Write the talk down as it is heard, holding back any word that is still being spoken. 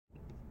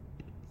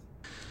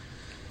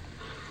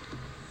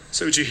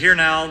So would you hear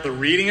now the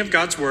reading of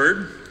God's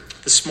word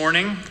this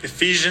morning,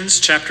 Ephesians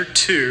chapter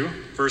 2,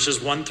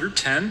 verses 1 through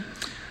 10.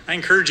 I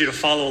encourage you to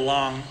follow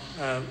along,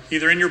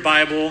 either in your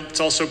Bible. It's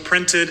also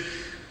printed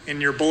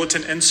in your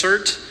bulletin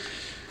insert.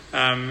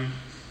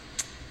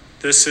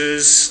 This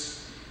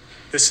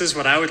is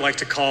what I would like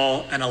to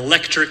call an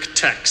electric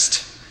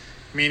text,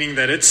 meaning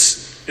that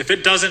if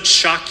it doesn't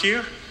shock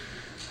you,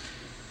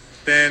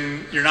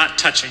 then you're not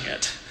touching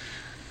it.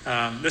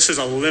 This is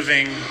a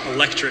living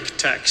electric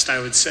text,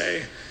 I would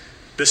say.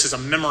 This is a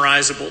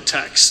memorizable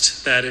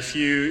text that if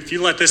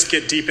you let this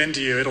get deep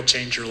into you, it'll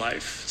change your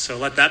life. So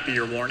let that be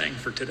your warning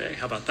for today.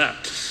 How about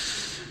that?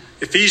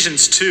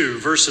 Ephesians 2,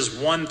 verses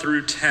 1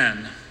 through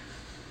 10.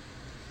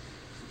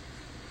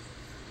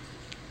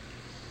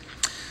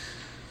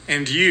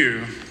 And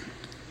you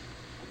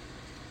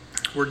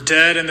were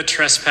dead in the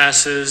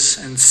trespasses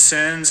and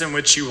sins in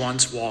which you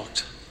once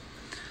walked,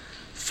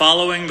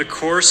 following the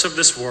course of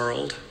this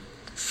world,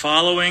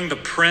 following the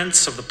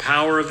prince of the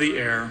power of the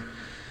air,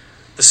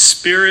 the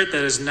spirit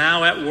that is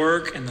now at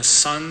work in the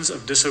sons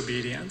of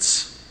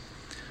disobedience,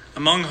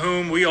 among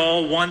whom we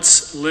all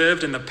once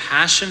lived in the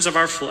passions of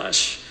our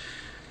flesh,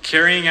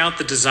 carrying out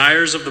the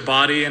desires of the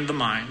body and the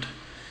mind,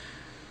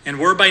 and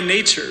were by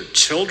nature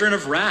children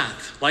of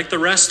wrath, like the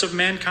rest of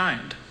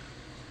mankind.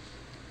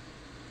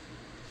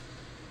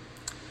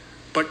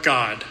 But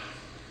God,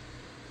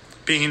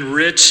 being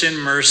rich in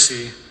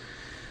mercy,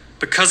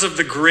 because of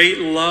the great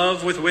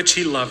love with which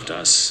he loved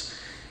us,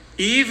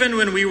 even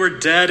when we were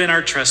dead in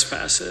our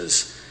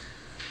trespasses,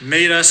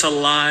 made us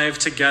alive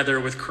together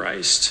with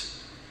Christ.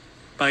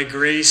 By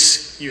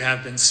grace you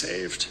have been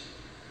saved,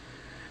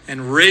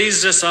 and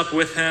raised us up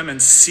with him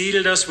and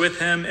seated us with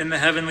him in the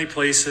heavenly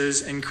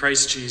places in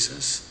Christ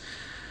Jesus,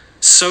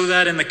 so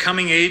that in the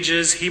coming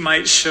ages he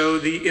might show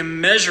the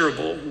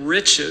immeasurable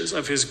riches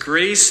of his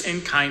grace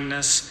and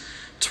kindness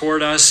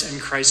toward us in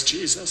Christ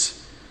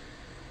Jesus.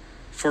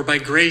 For by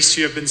grace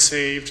you have been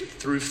saved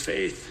through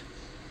faith.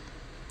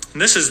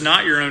 And this is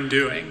not your own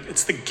doing.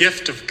 It's the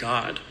gift of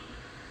God,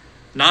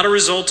 not a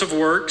result of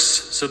works,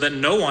 so that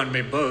no one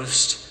may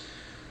boast.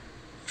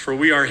 For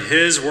we are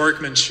his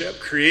workmanship,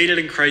 created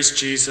in Christ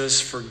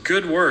Jesus for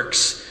good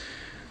works,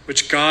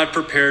 which God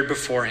prepared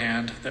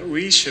beforehand, that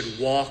we should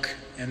walk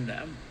in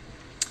them.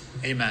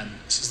 Amen.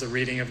 This is the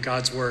reading of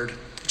God's word.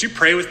 Would you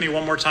pray with me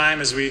one more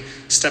time as we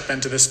step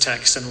into this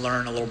text and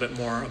learn a little bit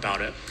more about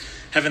it?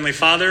 Heavenly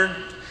Father,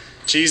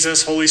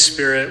 Jesus, Holy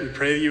Spirit, we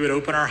pray that you would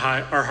open our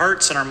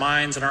hearts and our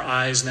minds and our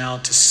eyes now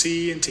to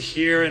see and to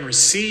hear and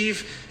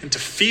receive and to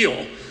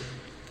feel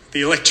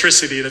the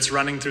electricity that's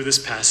running through this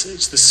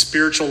passage, the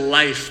spiritual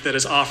life that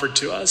is offered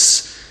to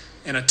us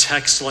in a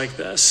text like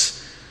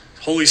this.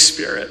 Holy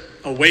Spirit,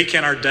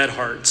 awaken our dead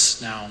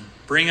hearts now.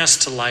 Bring us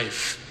to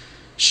life.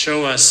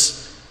 Show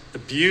us the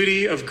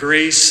beauty of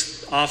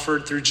grace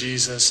offered through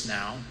Jesus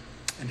now.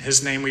 In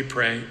his name we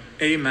pray.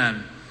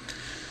 Amen.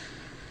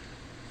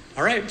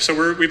 All right,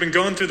 so we've been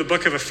going through the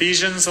book of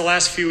Ephesians the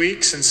last few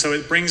weeks, and so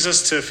it brings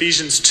us to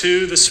Ephesians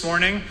 2 this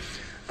morning.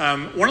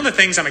 One of the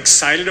things I'm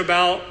excited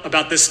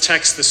about this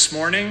text this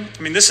morning,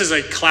 this is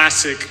a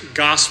classic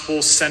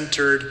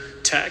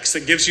gospel-centered text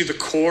that gives you the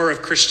core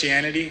of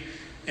Christianity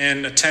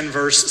in a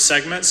 10-verse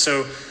segment.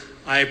 So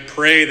I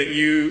pray that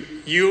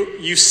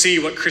you see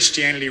what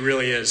Christianity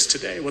really is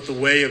today, what the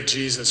way of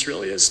Jesus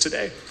really is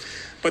today.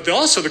 But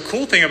also the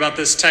cool thing about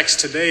this text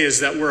today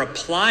is that we're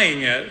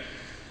applying it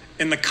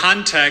in the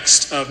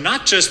context of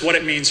not just what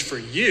it means for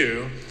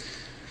you,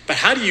 but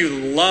how do you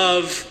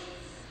love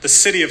the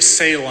city of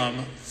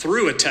Salem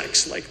through a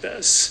text like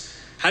this?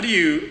 How do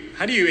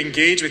you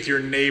engage with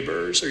your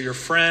neighbors or your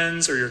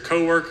friends or your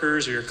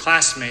coworkers or your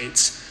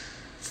classmates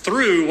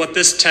through what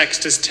this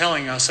text is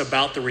telling us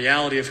about the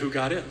reality of who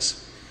God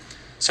is?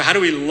 So how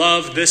do we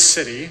love this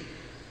city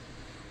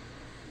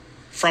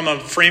from a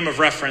frame of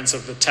reference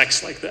of the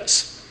text like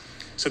this?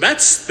 So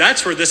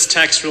that's where this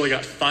text really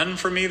got fun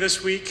for me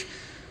this week.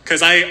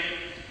 Because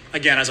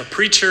again, as a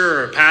preacher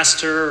or a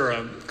pastor or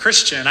a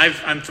Christian,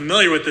 I'm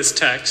familiar with this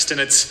text, and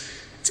it's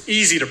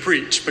easy to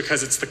preach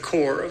because it's the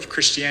core of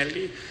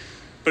Christianity.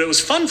 But it was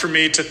fun for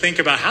me to think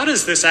about, how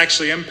does this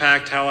actually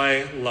impact how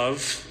I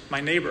love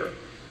my neighbor?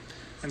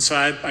 And so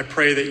I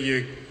pray that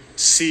you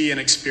see and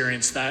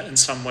experience that in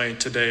some way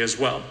today as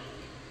well.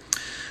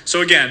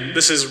 So again,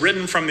 this is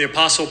written from the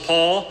Apostle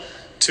Paul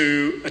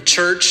to a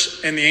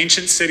church in the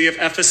ancient city of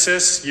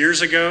Ephesus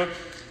years ago,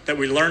 that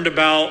we learned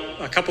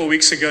about a couple of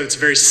weeks ago. That's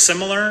very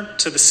similar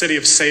to the city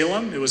of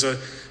Salem. It was a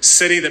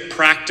city that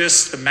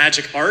practiced the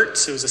magic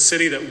arts. It was a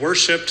city that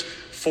worshiped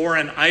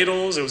foreign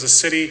idols. It was a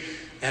city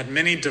that had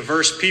many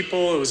diverse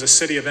people. It was a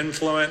city of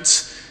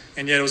influence.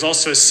 And yet it was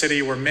also a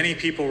city where many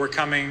people were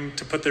coming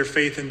to put their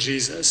faith in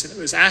Jesus. And it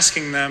was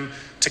asking them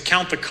to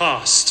count the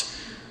cost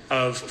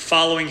of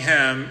following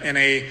him in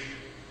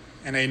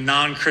a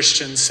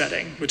non-Christian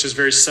setting, which is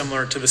very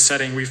similar to the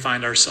setting we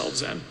find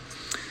ourselves in.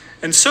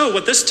 And so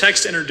what this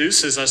text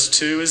introduces us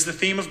to is the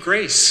theme of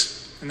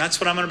grace. And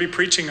that's what I'm going to be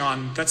preaching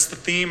on. That's the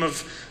theme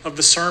of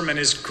the sermon,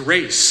 is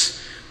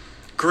grace.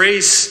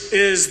 Grace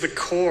is the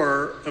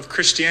core of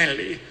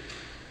Christianity.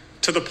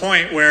 to the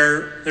point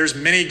where there's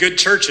many good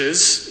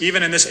churches,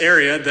 even in this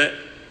area, that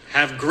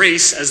have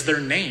Grace as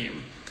their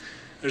name.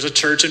 There's a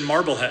church in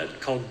Marblehead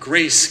called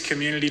Grace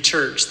Community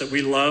Church that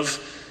we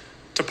love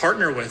to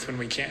partner with when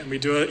we can. We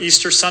do an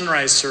Easter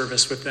sunrise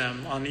service with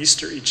them on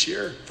Easter each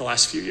year, the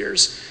last few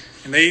years.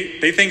 And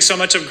they think so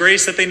much of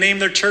Grace that they name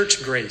their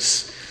church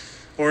Grace.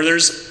 Or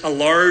there's a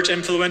large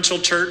influential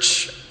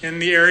church in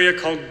the area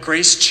called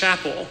Grace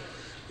Chapel,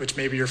 which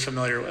maybe you're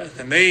familiar with.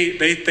 And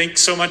they think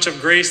so much of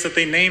Grace that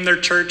they name their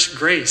church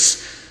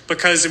Grace.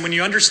 Because when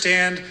you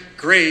understand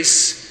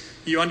grace,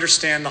 you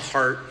understand the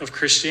heart of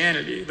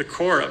Christianity, the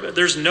core of it.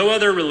 There's no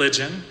other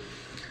religion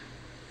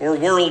or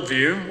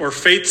worldview or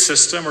faith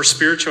system or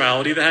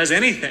spirituality that has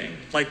anything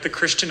like the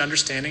Christian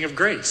understanding of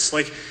grace.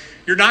 Like,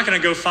 you're not going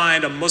to go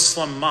find a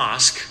Muslim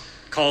mosque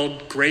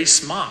called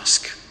Grace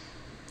Mosque.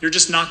 You're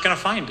just not going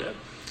to find it.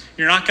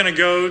 You're not going to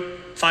go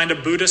find a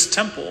Buddhist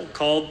temple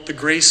called the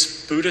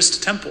Grace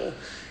Buddhist Temple.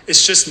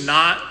 It's just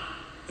not,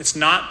 it's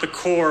not the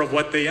core of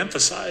what they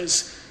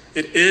emphasize.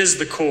 It is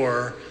the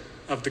core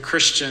of the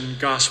Christian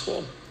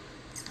gospel.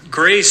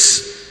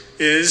 Grace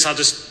is, I'll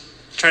just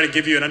try to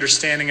give you an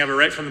understanding of it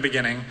right from the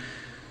beginning.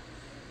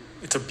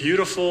 It's a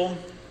beautiful,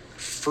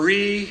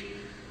 free,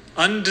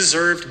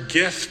 undeserved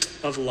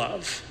gift of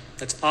love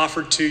that's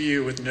offered to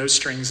you with no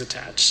strings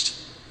attached.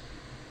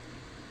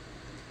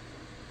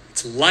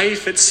 It's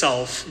life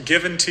itself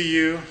given to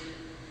you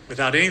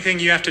without anything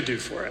you have to do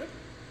for it.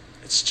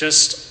 It's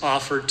just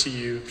offered to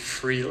you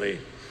freely.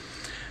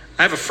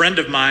 I have a friend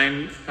of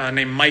mine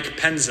named Mike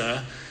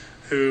Penza,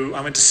 who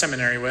I went to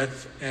seminary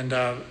with, and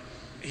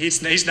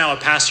he's now a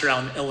pastor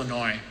out in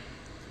Illinois.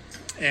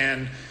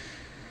 And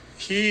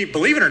he,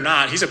 believe it or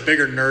not, he's a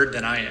bigger nerd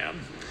than I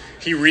am.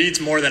 He reads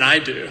more than I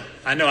do.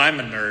 I know I'm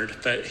a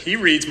nerd, but he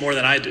reads more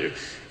than I do.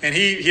 And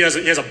he has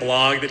a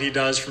blog that he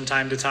does from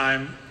time to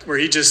time where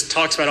he just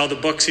talks about all the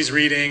books he's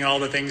reading and all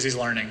the things he's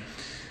learning.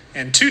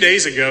 And 2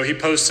 days ago, he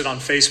posted on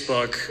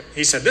Facebook,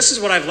 he said, "This is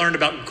what I've learned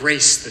about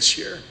grace this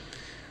year."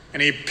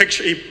 And he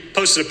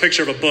posted a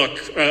picture of a book,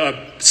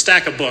 a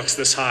stack of books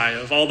this high,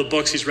 of all the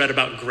books he's read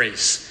about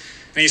grace.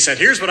 And he said,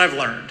 "Here's what I've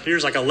learned.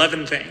 Here's like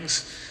 11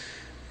 things."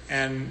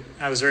 And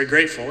I was very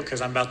grateful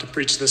because I'm about to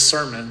preach this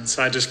sermon.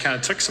 So I just kind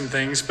of took some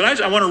things.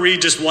 But I want to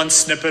read just one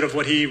snippet of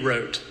what he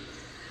wrote.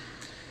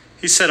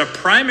 He said, "A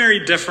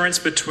primary difference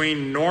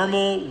between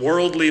normal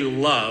worldly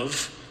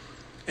love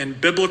and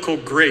biblical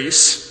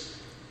grace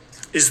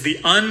is the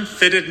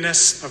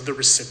unfittedness of the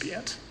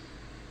recipient.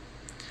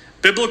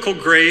 Biblical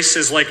grace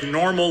is like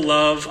normal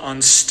love on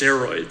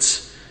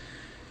steroids.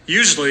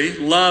 Usually,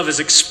 love is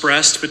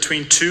expressed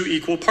between two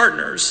equal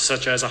partners,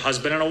 such as a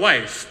husband and a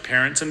wife,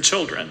 parents and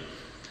children.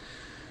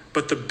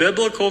 But the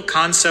biblical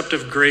concept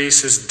of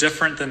grace is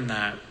different than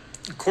that.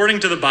 According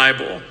to the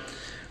Bible,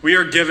 we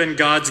are given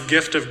God's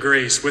gift of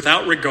grace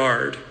without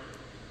regard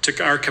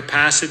to our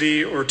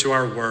capacity or to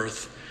our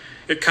worth.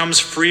 It comes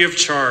free of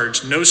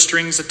charge, no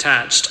strings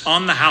attached,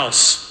 on the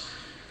house.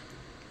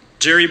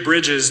 Jerry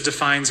Bridges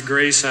defines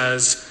grace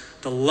as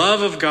the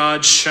love of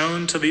God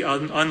shown to the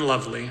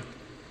unlovely.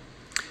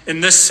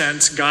 In this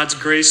sense, God's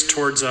grace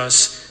towards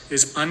us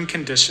is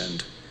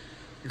unconditioned.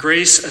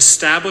 Grace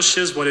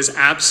establishes what is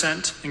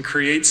absent and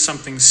creates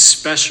something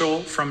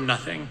special from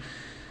nothing.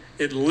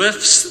 It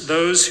lifts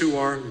those who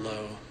are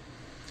low."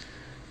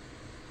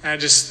 And I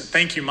just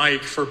thank you,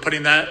 Mike, for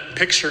putting that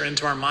picture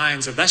into our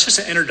minds of that's just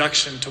an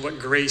introduction to what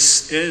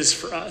grace is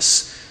for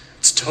us.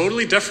 It's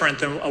totally different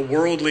than a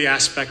worldly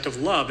aspect of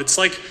love. It's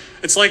like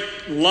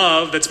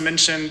love that's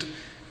mentioned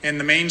in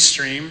the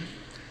mainstream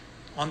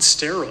on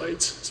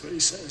steroids. That's what he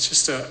said.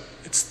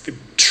 It's the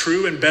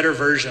true and better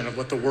version of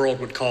what the world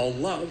would call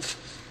love.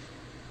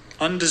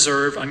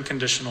 Undeserved,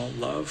 unconditional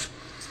love.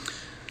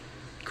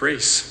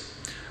 Grace.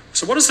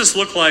 So what does this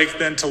look like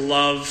then to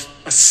love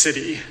a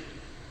city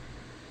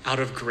out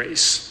of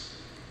grace?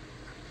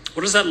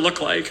 What does that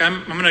look like?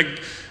 I'm going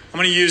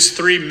to use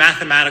 3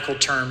 mathematical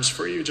terms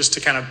for you just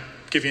to kind of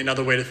give you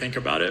another way to think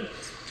about it.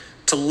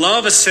 To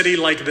love a city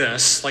like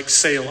this, like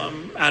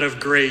Salem, out of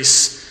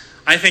grace,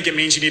 I think it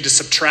means you need to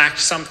subtract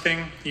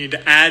something, you need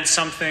to add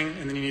something,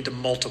 and then you need to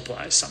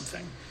multiply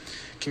something.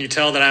 Can you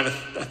tell that I have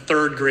a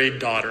 3rd grade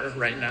daughter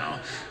right now?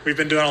 We've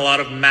been doing a lot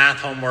of math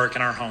homework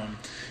in our home.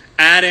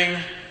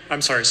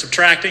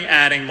 Subtracting,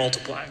 adding,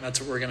 multiplying. That's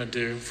what we're going to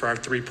do for our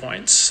 3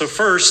 points. So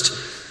first,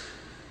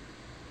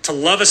 to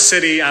love a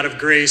city out of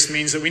grace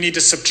means that we need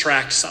to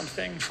subtract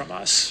something from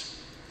us.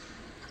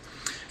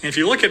 And if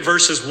you look at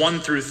verses 1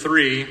 through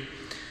 3,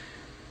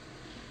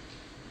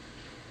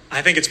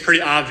 I think it's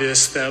pretty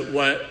obvious that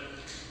what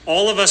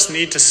all of us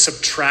need to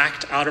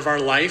subtract out of our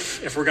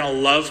life, if we're going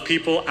to love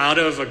people out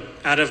of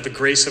the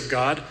grace of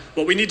God,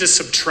 what we need to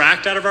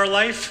subtract out of our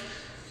life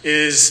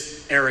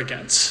is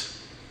arrogance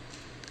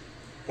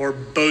or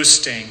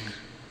boasting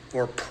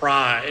or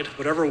pride,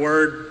 whatever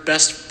word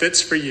best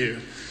fits for you.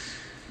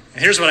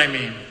 And here's what I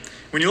mean.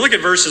 When you look at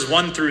verses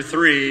 1 through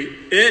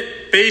 3,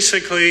 it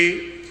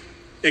basically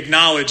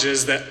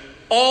acknowledges that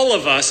all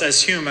of us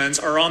as humans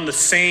are on the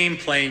same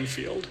playing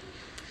field.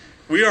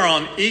 We are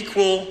on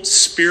equal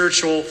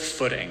spiritual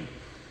footing.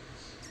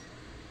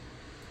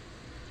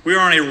 We are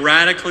on a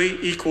radically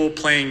equal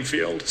playing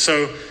field.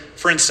 So,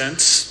 for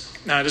instance,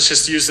 let's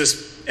just use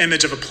this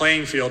image of a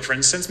playing field, for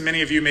instance.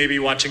 Many of you may be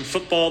watching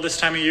football this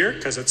time of year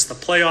because it's the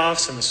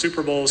playoffs and the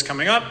Super Bowl is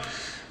coming up.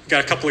 We've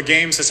got a couple of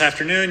games this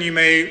afternoon you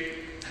may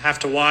have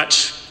to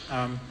watch.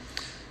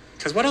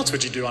 Because what else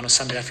would you do on a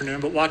Sunday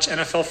afternoon but watch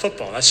NFL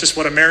football? That's just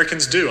what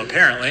Americans do,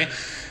 apparently.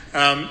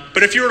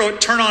 But if you were to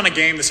turn on a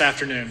game this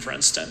afternoon, for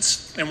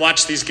instance, and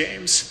watch these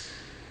games,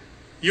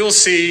 you'll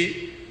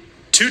see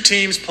two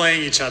teams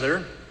playing each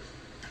other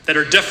that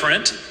are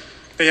different.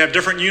 They have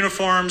different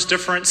uniforms,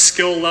 different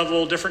skill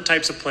level, different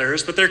types of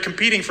players, but they're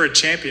competing for a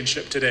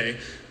championship today.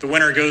 The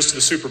winner goes to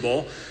the Super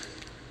Bowl.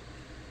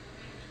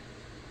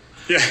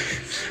 Yeah,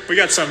 we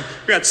got some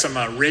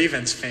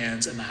Ravens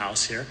fans in the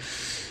house here.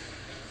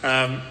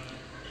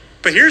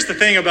 But here's the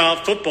thing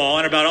about football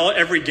and about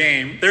every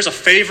game. There's a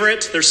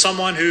favorite. There's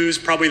someone who's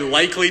probably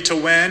likely to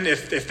win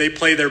if they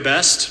play their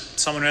best.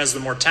 Someone who has the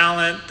more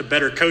talent, the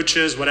better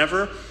coaches,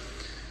 whatever.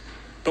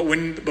 But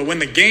when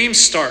the game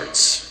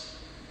starts,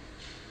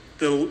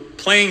 the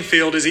playing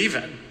field is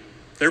even.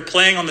 They're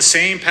playing on the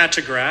same patch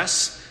of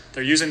grass.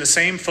 They're using the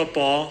same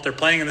football. They're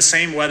playing in the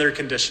same weather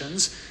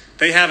conditions.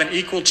 They have an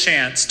equal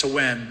chance to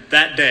win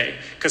that day.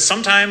 Because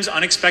sometimes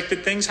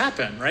unexpected things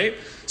happen, right?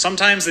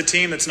 Sometimes the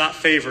team that's not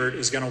favored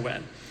is going to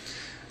win.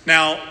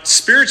 Now,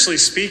 spiritually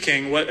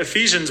speaking, what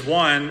Ephesians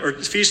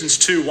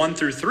 2, 1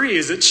 through 3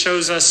 is it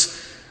shows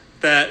us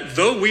that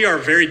though we are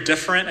very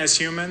different as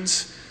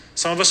humans,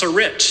 some of us are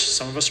rich,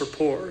 some of us are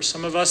poor,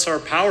 some of us are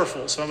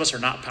powerful, some of us are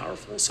not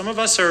powerful, some of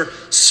us are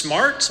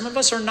smart, some of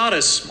us are not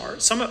as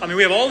smart.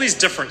 We have all these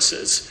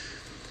differences.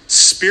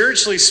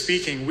 Spiritually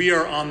speaking, we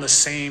are on the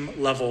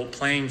same level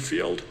playing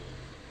field.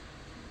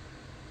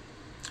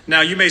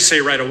 Now, you may say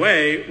right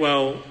away,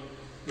 well,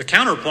 the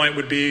counterpoint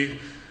would be,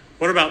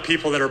 what about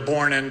people that are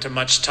born into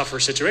much tougher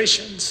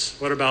situations?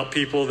 What about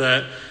people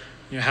that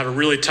have a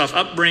really tough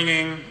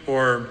upbringing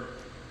or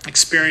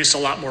experienced a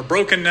lot more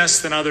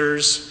brokenness than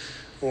others?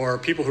 Or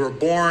people who are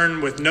born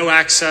with no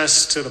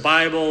access to the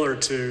Bible or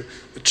to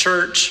the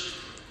church?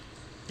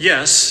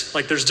 Yes,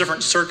 there's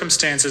different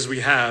circumstances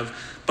we have,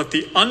 but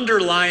the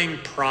underlying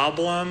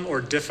problem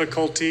or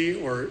difficulty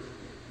or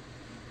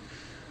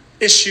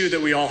issue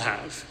that we all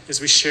have is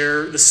we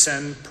share the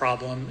sin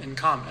problem in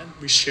common.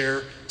 We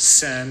share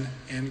sin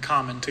in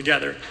common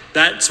together.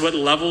 That's what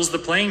levels the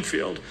playing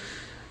field.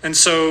 And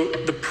so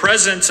the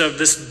presence of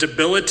this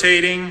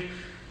debilitating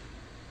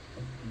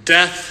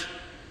death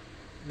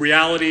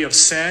reality of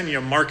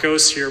sin,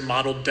 Marcos here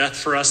modeled death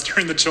for us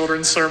during the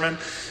children's sermon.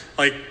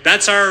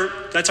 That's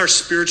our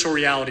spiritual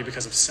reality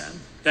because of sin.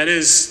 That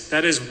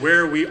is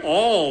where we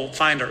all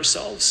find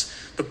ourselves.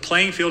 The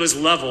playing field is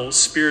level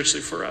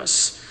spiritually for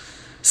us.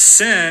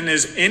 Sin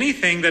is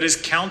anything that is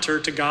counter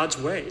to God's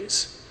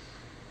ways.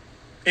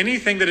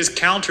 Anything that is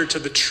counter to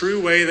the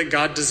true way that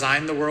God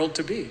designed the world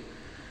to be.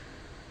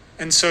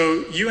 And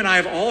so you and I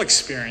have all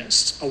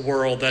experienced a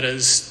world that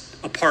is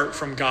apart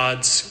from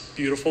God's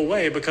beautiful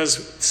way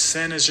because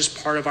sin is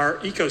just part of our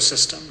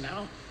ecosystem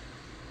now.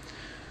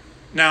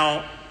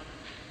 Now,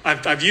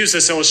 I've used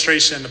this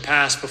illustration in the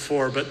past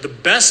before, but the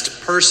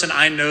best person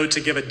I know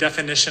to give a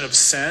definition of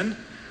sin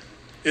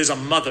is a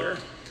mother.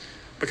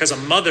 Because a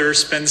mother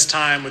spends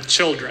time with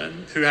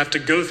children who have to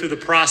go through the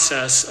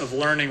process of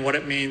learning what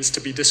it means to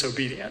be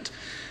disobedient.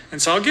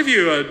 And so I'll give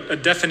you a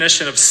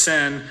definition of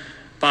sin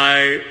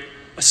by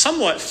a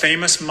somewhat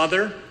famous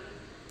mother.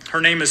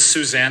 Her name is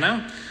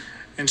Susanna,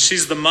 and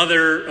she's the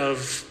mother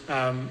of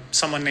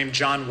someone named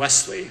John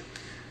Wesley,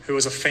 who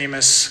was a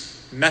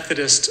famous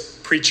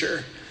Methodist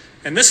preacher.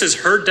 And this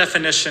is her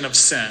definition of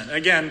sin.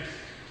 Again,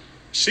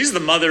 she's the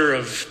mother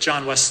of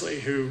John Wesley,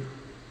 who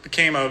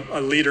became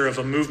a leader of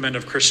a movement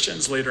of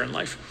Christians later in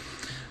life.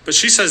 But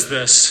she says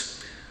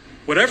this: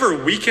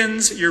 whatever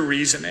weakens your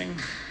reasoning,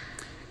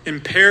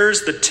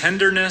 impairs the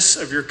tenderness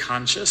of your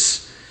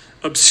conscience,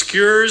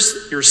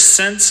 obscures your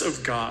sense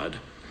of God,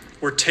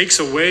 or takes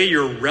away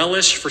your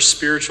relish for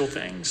spiritual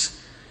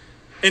things.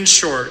 In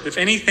short, if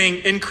anything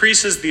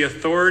increases the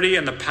authority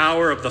and the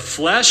power of the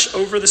flesh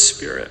over the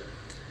spirit,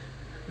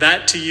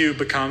 that to you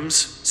becomes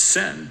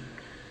sin,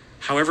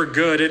 however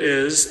good it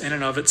is in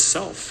and of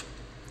itself.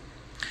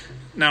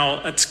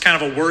 Now, that's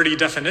kind of a wordy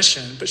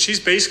definition, but she's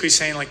basically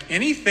saying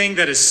anything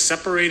that is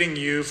separating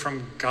you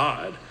from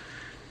God,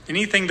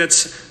 anything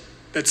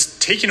that's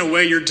taking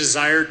away your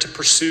desire to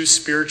pursue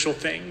spiritual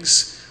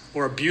things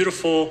or a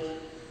beautiful,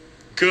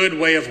 good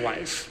way of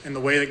life in the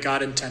way that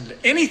God intended,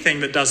 anything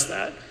that does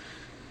that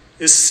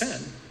is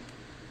sin.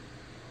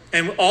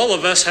 And all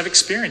of us have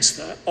experienced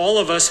that. All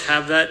of us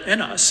have that in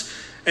us.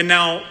 And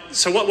now,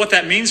 so what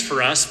that means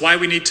for us, why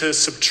we need to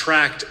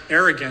subtract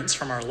arrogance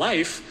from our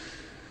life,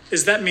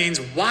 is that means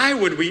why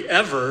would we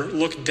ever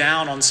look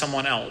down on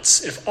someone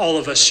else if all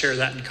of us share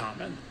that in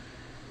common?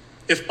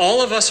 If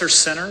all of us are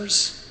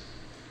sinners,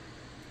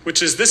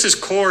 this is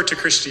core to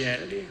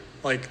Christianity.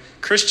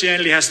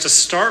 Christianity has to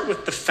start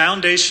with the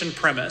foundation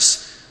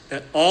premise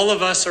that all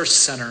of us are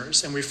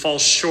sinners and we fall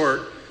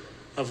short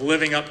of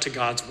living up to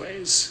God's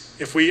ways.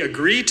 If we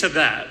agree to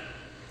that,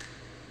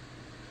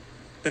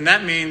 then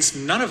that means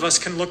none of us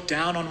can look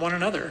down on one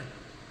another.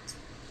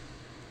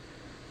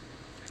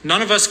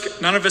 None of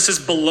us is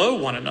below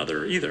one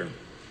another either.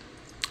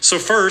 So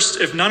first,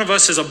 if none of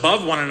us is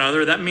above one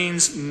another, that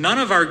means none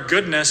of our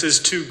goodness is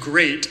too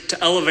great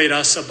to elevate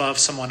us above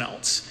someone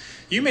else.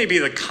 You may be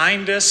the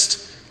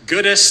kindest,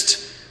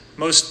 goodest,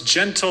 most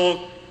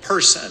gentle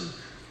person,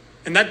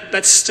 and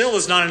that still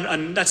is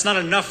that's not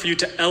enough for you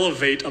to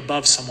elevate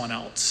above someone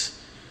else.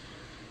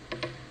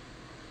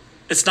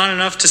 It's not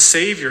enough to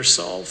save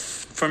yourself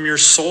from your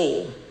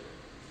soul.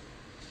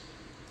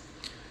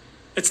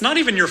 It's not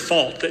even your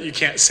fault that you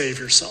can't save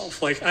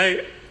yourself. Like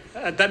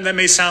that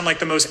may sound like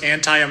the most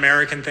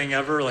anti-American thing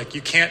ever. Like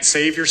you can't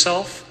save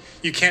yourself.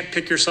 You can't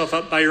pick yourself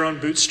up by your own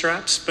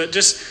bootstraps. But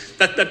just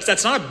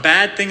that's not a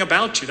bad thing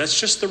about you. That's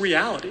just the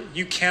reality.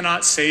 You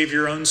cannot save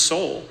your own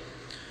soul.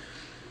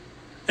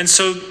 And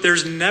so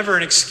there's never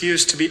an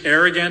excuse to be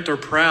arrogant or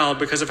proud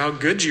because of how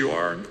good you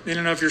are in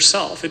and of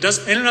yourself. In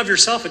and of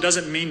yourself, it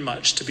doesn't mean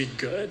much to be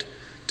good,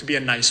 to be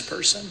a nice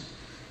person.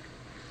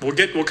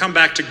 We'll come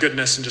back to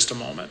goodness in just a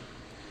moment.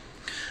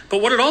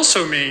 But what it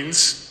also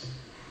means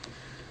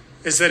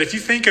is that if you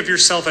think of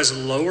yourself as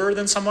lower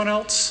than someone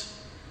else,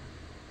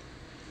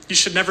 you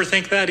should never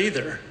think that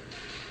either.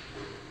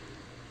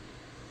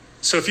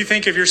 So if you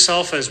think of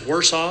yourself as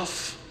worse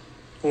off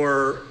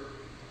or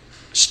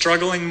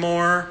struggling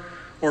more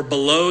or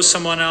below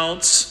someone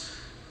else,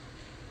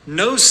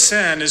 no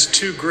sin is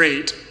too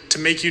great to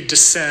make you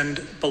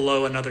descend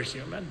below another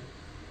human.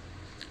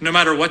 No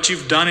matter what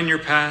you've done in your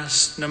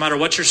past, no matter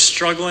what you're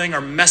struggling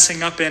or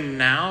messing up in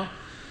now,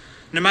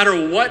 no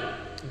matter what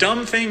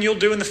dumb thing you'll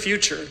do in the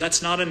future,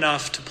 that's not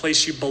enough to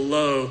place you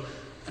below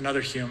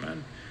another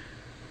human.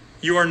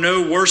 You are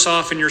no worse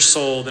off in your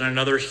soul than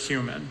another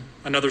human,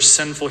 another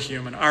sinful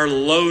human. Our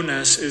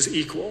lowness is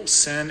equal.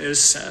 Sin is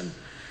sin.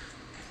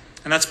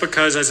 And that's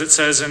because, as it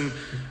says in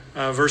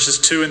verses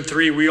 2 and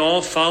 3, we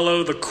all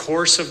follow the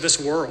course of this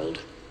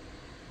world.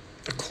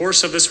 The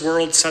course of this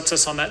world sets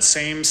us on that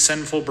same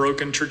sinful,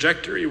 broken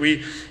trajectory.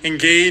 We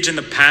engage in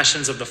the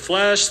passions of the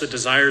flesh, the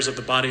desires of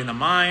the body and the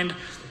mind,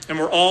 and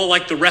we're all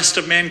like the rest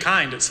of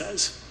mankind, it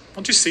says.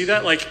 Don't you see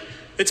that? Like,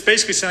 it's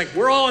basically saying, like,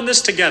 we're all in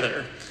this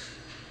together.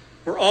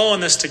 We're all in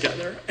this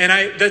together.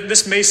 And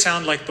this may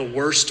sound like the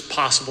worst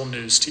possible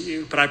news to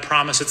you, but I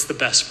promise it's the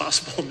best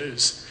possible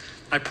news.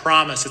 I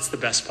promise it's the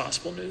best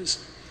possible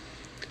news.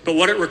 But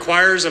what it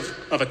requires of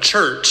a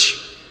church,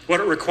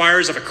 what it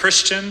requires of a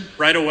Christian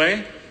right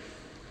away,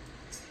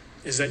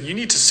 is that you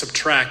need to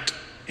subtract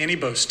any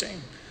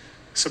boasting,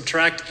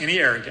 subtract any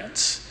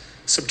arrogance,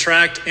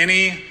 subtract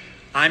any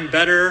I'm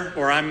better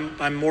or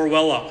I'm more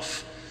well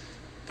off.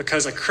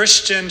 Because a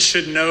Christian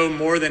should know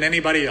more than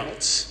anybody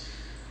else.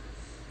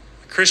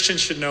 A Christian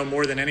should know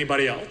more than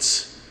anybody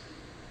else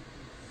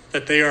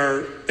that they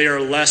are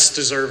less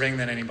deserving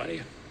than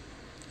anybody,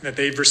 that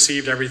they've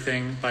received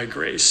everything by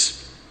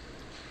grace.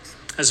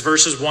 As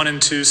verses 1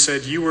 and 2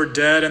 said, you were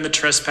dead in the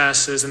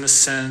trespasses and the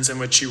sins in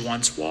which you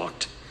once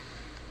walked.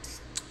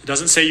 It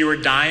doesn't say you were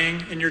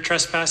dying in your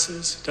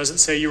trespasses. It doesn't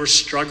say you were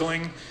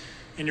struggling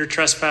in your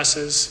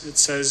trespasses. It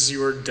says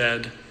you were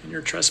dead in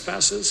your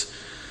trespasses.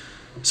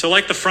 So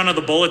like the front of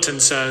the bulletin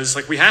says,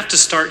 like we have to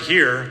start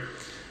here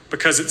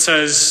because it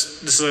says,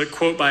 this is a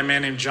quote by a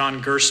man named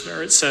John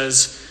Gerstner. It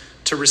says,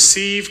 to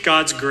receive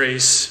God's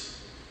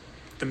grace,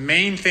 the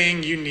main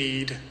thing you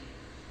need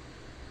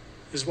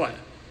is what?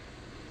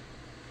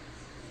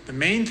 The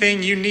main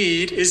thing you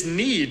need is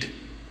need.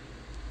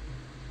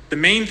 The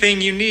main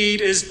thing you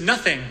need is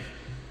nothing.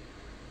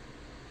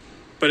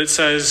 But it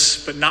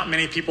says, but not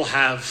many people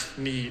have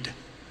need.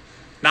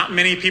 Not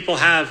many people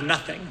have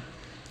nothing.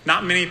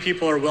 Not many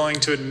people are willing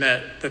to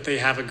admit that they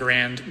have a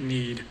grand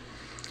need.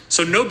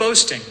 So no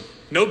boasting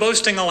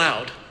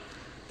allowed.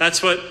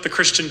 That's what the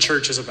Christian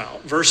church is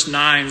about. Verse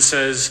 9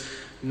 says,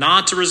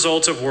 not a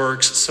result of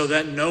works so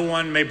that no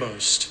one may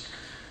boast.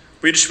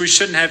 We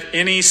shouldn't have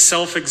any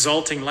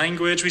self-exalting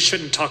language. We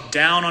shouldn't talk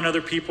down on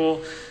other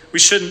people. We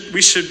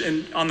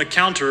should, on the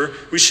counter,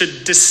 we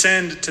should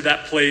descend to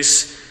that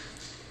place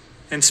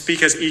and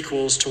speak as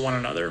equals to one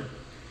another.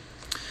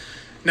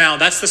 Now,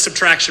 that's the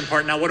subtraction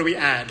part. Now, what do we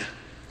add?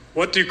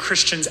 What do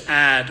Christians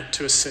add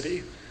to a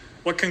city?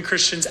 What can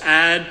Christians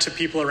add to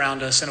people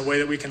around us in a way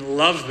that we can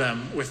love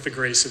them with the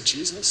grace of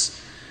Jesus?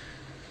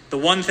 The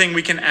one thing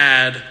we can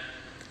add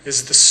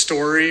is the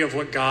story of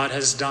what God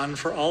has done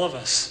for all of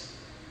us.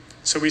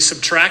 So we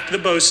subtract the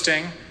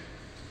boasting,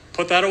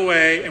 put that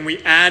away, and we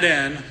add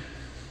in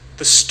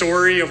the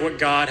story of what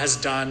God has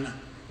done,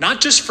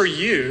 not just for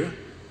you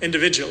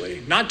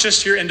individually, not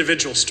just your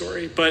individual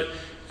story, but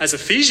as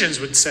Ephesians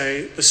would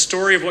say, the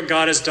story of what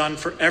God has done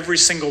for every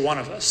single one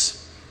of us.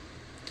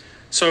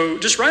 So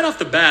just right off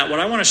the bat, what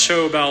I want to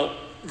show about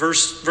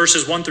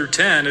verses 1 through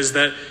 10 is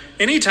that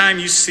anytime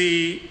you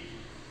see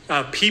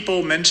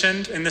people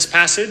mentioned in this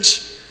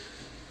passage,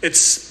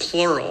 it's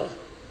plural.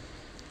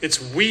 It's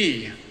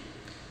we.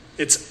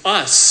 It's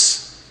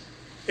us.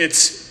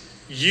 It's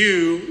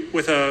you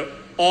with a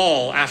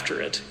all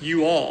after it.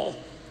 You all.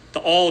 The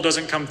all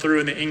doesn't come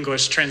through in the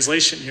English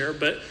translation here,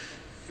 but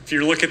If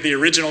you look at the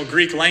original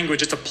Greek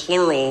language, it's a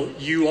plural,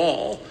 you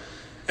all.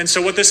 And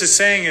so what this is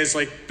saying is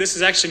this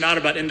is actually not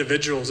about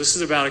individuals. This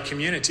is about a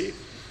community.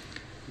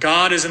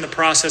 God is in the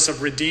process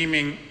of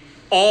redeeming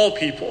all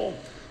people,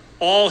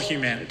 all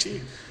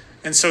humanity.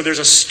 And so there's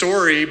a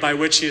story by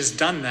which he has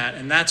done that,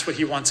 and that's what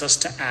he wants us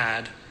to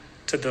add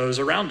to those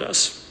around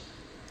us.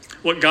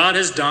 What God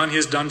has done, he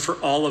has done for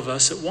all of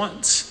us at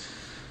once.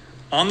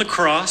 On the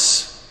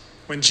cross,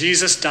 when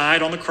Jesus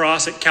died on the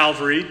cross at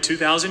Calvary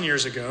 2,000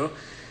 years ago,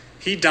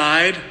 he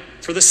died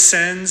for the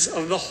sins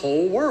of the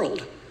whole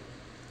world.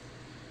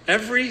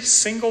 Every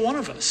single one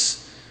of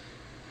us.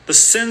 The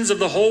sins of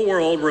the whole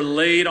world were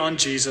laid on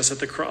Jesus at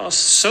the cross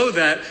so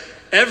that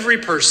every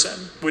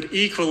person would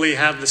equally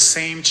have the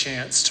same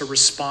chance to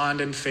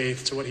respond in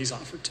faith to what he's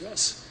offered to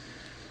us.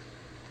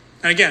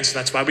 And again, so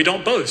that's why we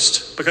don't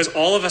boast, because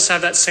all of us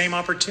have that same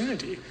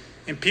opportunity.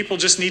 And people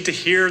just need to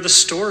hear the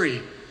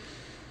story.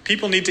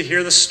 People need to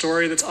hear the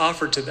story that's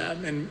offered to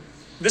them. And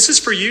this is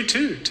for you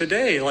too,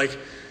 today.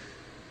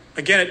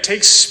 Again, it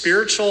takes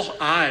spiritual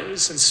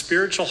eyes and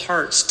spiritual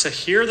hearts to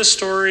hear the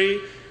story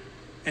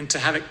and to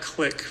have it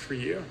click for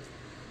you.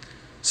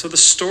 So the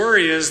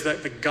story is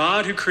that the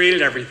God who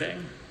created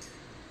everything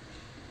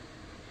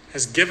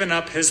has given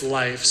up his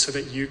life so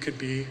that you could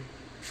be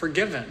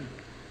forgiven.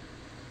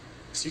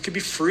 So you could be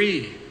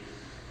free.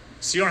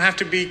 So you don't have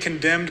to be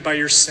condemned by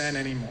your sin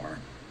anymore.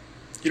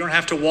 You don't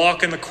have to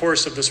walk in the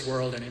course of this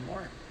world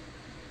anymore.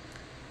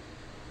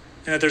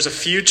 And that there's a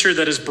future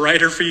that is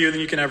brighter for you than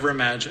you can ever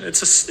imagine.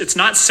 It's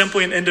not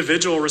simply an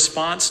individual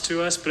response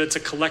to us, but it's a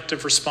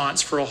collective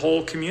response for a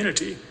whole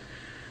community.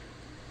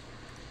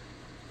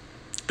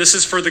 This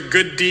is for the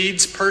good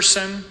deeds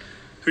person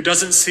who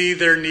doesn't see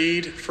their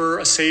need for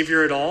a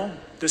savior at all.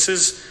 This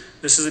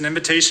is an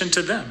invitation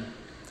to them.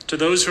 To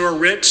those who are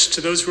rich,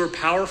 to those who are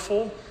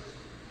powerful,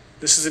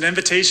 this is an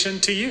invitation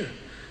to you.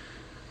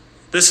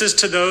 This is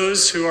to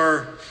those who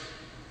are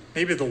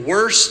maybe the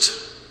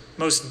worst,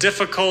 most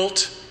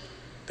difficult.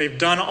 They've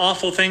done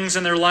awful things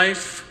in their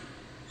life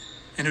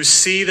and who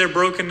see their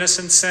brokenness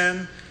and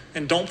sin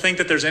and don't think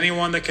that there's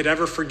anyone that could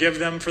ever forgive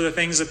them for the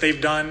things that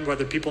they've done,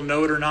 whether people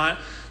know it or not.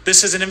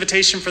 This is an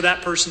invitation for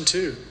that person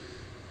too.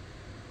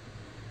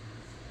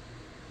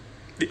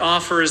 The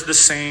offer is the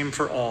same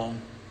for all.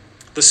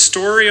 The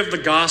story of the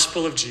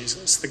gospel of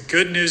Jesus, the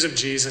good news of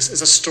Jesus,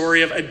 is a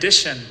story of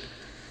addition.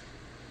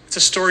 It's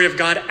a story of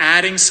God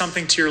adding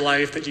something to your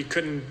life that you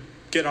couldn't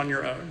get on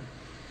your own,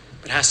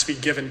 but has to be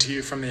given to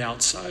you from the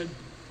outside.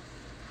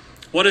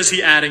 What is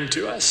he adding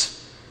to us?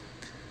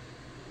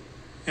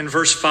 In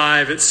verse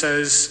 5, it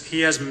says,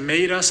 he has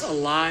made us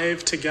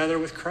alive together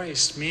with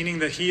Christ, meaning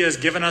that he has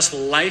given us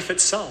life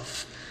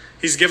itself.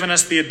 He's given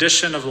us the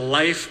addition of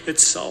life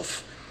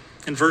itself.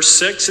 In verse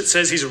 6, it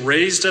says he's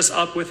raised us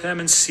up with him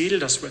and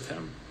seated us with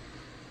him.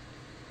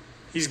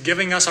 He's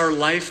giving us our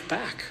life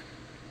back.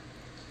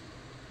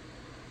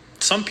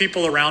 Some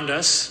people around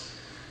us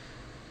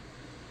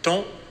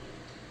don't,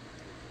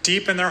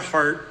 deep in their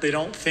heart, they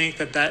don't think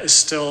that that is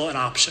still an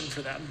option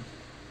for them.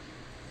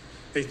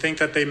 They think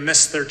that they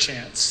missed their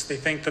chance. They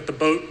think that the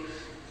boat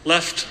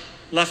left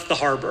the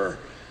harbor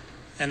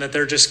and that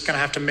they're just going to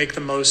have to make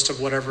the most of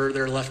whatever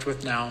they're left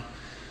with now.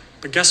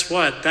 But guess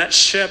what? That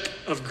ship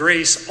of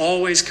grace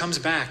always comes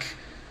back.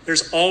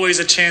 There's always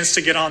a chance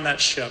to get on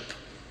that ship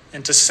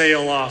and to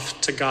sail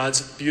off to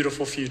God's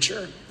beautiful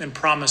future and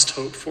promised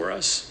hope for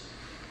us.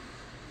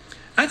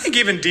 I think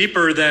even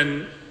deeper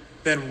than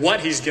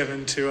what he's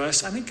given to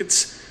us, I think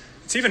it's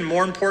even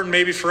more important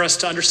maybe for us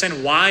to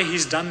understand why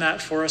he's done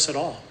that for us at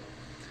all.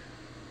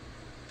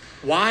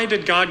 Why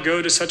did God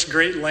go to such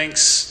great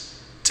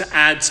lengths to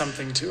add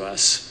something to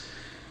us?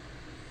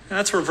 And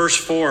that's where verse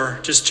 4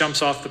 just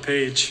jumps off the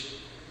page.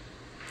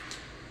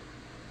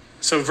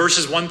 So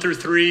verses 1 through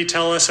 3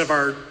 tell us of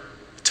our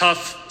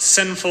tough,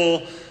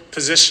 sinful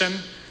position.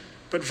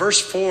 But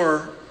verse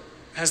 4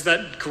 has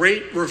that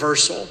great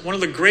reversal. One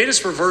of the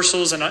greatest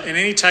reversals in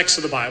any text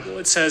of the Bible.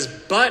 It says,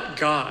 but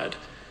God.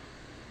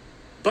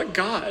 But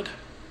God.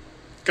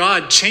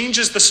 God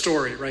changes the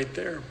story right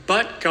there.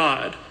 But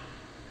God.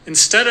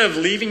 Instead of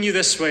leaving you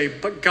this way,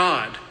 but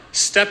God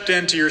stepped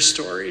into your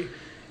story.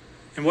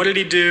 And what did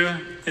he do?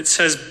 It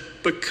says,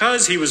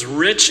 because he was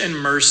rich in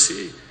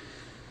mercy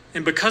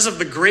and because of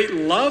the great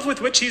love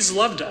with which he's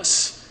loved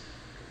us.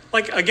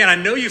 Again, I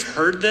know you've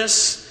heard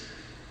this,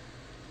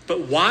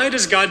 but why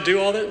does God do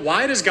all that?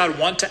 Why does God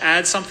want to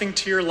add something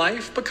to your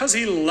life? Because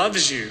he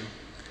loves you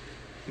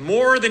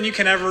more than you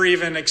can ever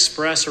even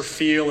express or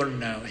feel or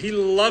know. He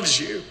loves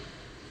you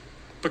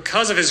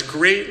because of his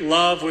great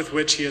love with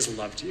which he has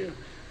loved you.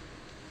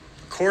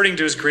 According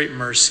to his great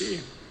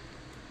mercy.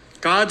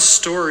 God's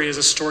story is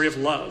a story of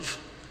love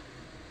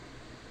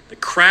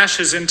that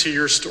crashes into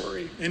your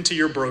story, into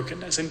your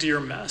brokenness, into your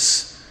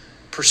mess,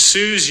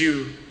 pursues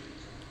you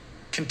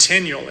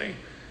continually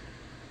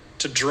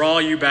to draw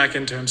you back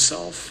into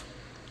himself.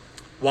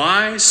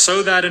 Why?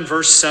 So that in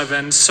verse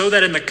 7, so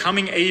that in the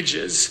coming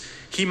ages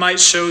he might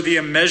show the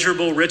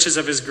immeasurable riches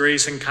of his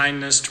grace and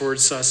kindness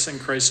towards us in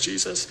Christ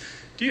Jesus.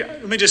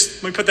 Let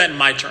me put that in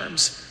my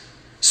terms.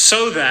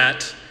 So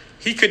that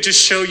he could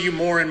just show you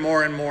more and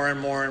more and more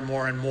and more and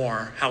more and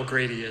more how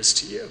great he is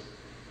to you.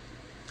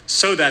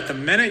 So that the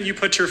minute you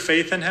put your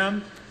faith in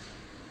him,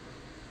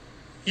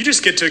 you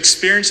just get to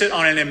experience it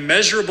on an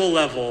immeasurable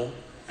level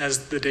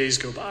as the days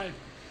go by.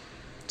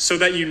 So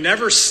that you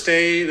never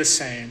stay the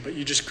same, but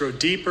you just grow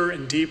deeper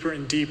and deeper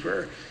and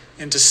deeper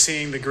into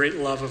seeing the great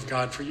love of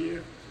God for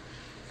you.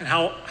 And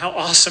how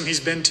awesome he's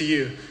been to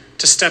you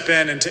to step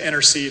in and to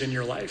intercede in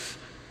your life.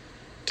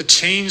 To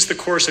change the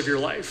course of your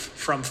life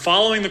from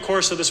following the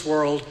course of this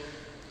world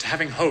to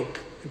having hope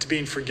and to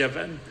being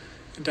forgiven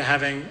and to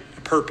having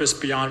a purpose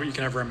beyond what you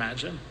can ever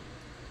imagine.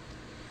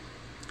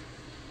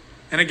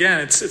 And again,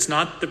 it's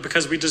not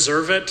because we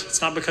deserve it.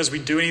 It's not because we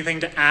do anything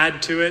to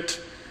add to it.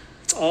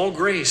 It's all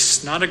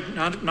grace,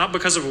 not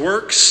because of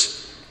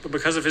works, but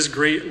because of his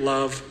great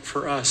love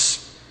for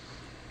us.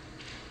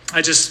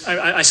 I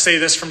say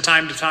this from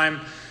time to time,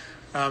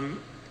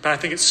 but I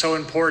think it's so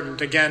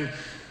important. Again,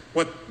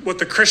 what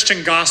the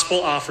Christian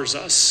gospel offers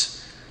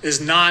us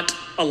is not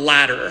a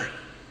ladder.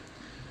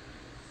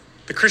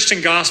 The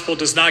Christian gospel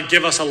does not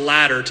give us a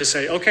ladder to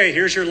say, okay,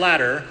 here's your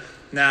ladder.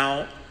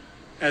 Now,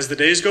 as the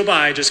days go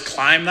by, just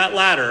climb that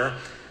ladder.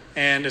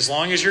 And as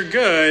long as you're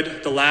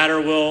good, the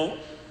ladder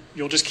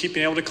you'll just keep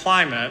being able to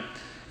climb it.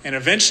 And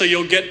eventually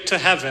you'll get to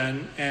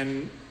heaven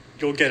and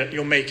you'll get it.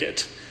 You'll make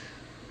it.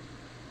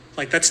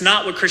 Like, that's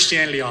not what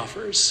Christianity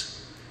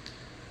offers.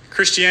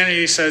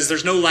 Christianity says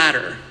there's no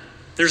ladder.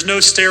 There's no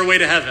stairway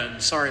to heaven.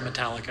 Sorry,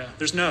 Metallica.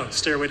 There's no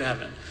stairway to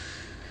heaven.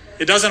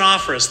 It doesn't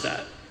offer us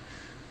that.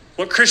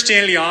 What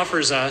Christianity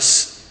offers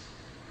us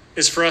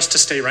is for us to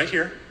stay right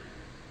here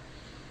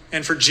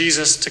and for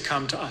Jesus to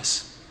come to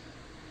us.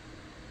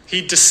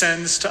 He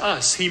descends to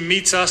us. He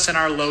meets us in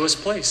our lowest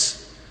place.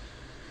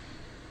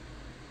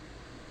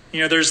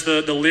 You know, there's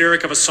the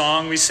lyric of a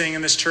song we sing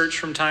in this church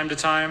from time to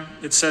time.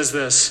 It says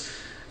this: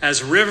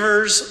 as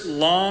rivers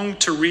long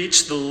to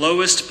reach the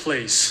lowest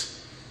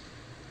place,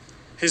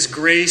 his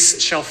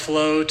grace shall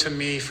flow to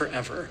me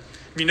forever.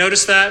 Have you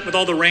noticed that with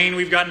all the rain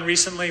we've gotten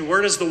recently?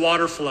 Where does the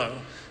water flow?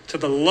 To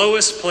the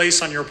lowest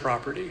place on your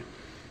property,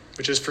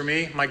 which is for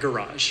me, my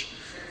garage,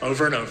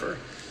 over and over.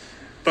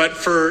 But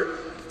for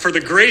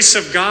the grace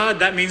of God,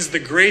 that means the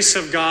grace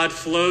of God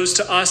flows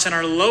to us in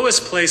our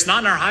lowest place,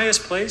 not in our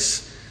highest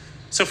place.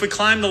 So if we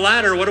climb the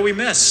ladder, what do we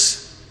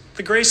miss?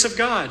 The grace of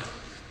God.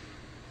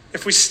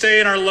 If we stay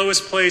in our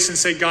lowest place and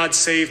say, God,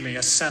 save me,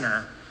 a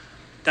sinner,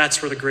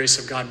 that's where the grace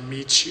of God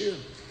meets you.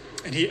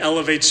 And he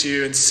elevates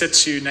you and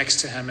sits you next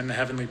to him in the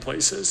heavenly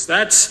places.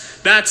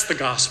 That's the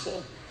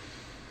gospel.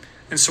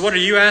 And so what are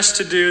you asked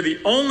to do? The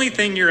only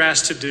thing you're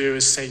asked to do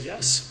is say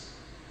yes.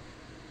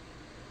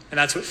 And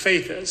that's what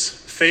faith is.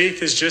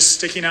 Faith is just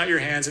sticking out your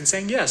hands and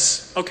saying,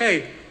 yes,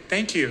 okay,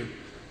 thank you.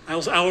 I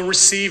will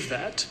receive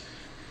that.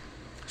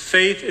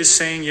 Faith is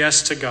saying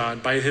yes to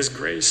God by his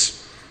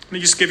grace. Let me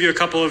just give you a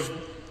couple of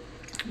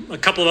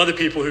other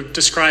people who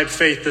describe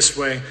faith this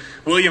way.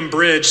 William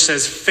Bridge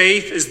says,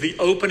 faith is the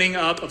opening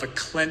up of a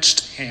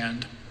clenched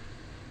hand.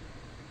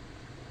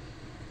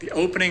 The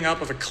opening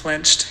up of a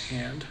clenched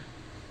hand.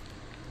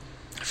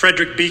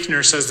 Frederick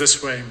Buechner says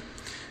this way.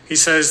 He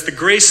says, the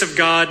grace of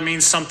God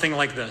means something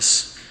like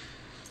this.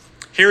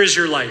 Here is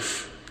your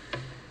life.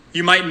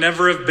 You might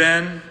never have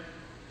been,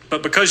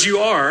 but because you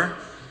are,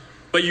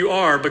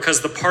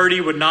 because the party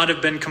would not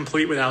have been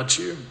complete without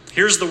you.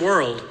 Here's the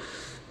world.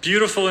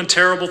 Beautiful and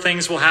terrible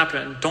things will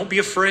happen. Don't be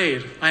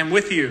afraid. I am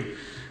with you.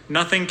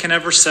 Nothing can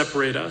ever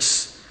separate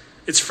us.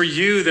 It's for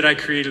you that I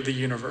created the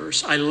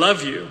universe. I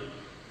love you.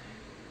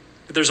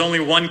 But there's only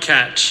one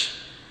catch.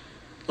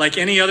 Like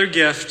any other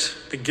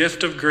gift, the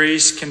gift of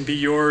grace can be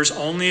yours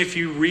only if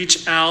you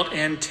reach out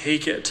and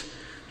take it.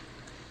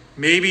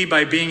 Maybe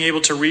by being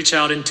able to reach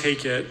out and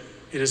take it,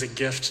 it is a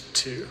gift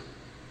too.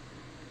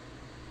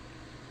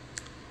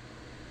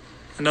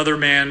 Another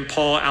man,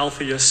 Paul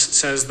Altheus,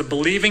 says, the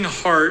believing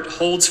heart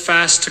holds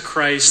fast to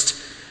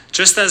Christ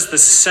just as the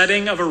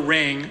setting of a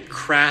ring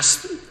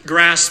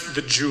grasps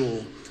the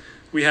jewel.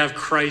 We have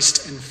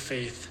Christ in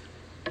faith.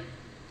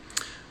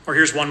 Or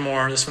here's one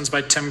more. This one's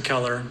by Tim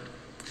Keller.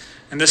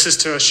 And this is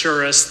to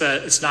assure us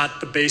that it's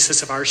not the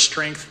basis of our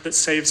strength that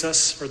saves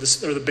us, or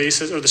the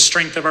basis or the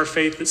strength of our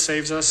faith that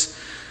saves us.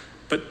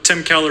 But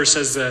Tim Keller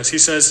says this. He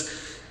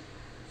says,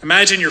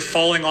 imagine you're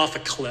falling off a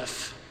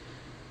cliff.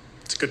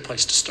 It's a good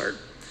place to start.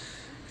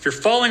 If you're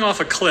falling off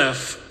a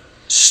cliff,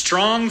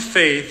 strong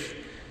faith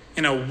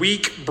in a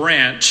weak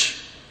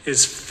branch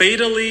is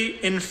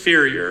fatally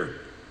inferior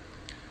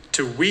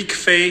to weak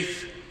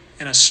faith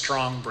in a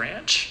strong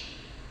branch.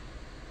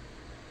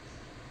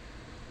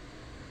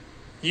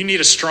 You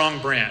need a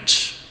strong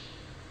branch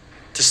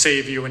to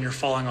save you when you're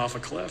falling off a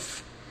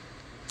cliff.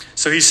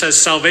 So he says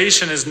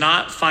salvation is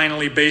not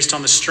finally based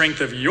on the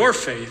strength of your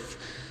faith,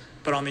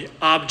 but on the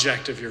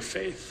object of your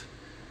faith,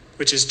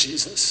 which is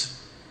Jesus.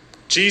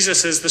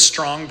 Jesus is the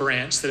strong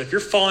branch that if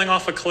you're falling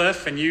off a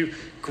cliff and you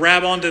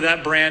grab onto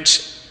that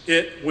branch,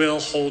 it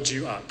will hold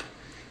you up.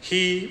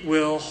 He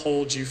will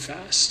hold you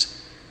fast.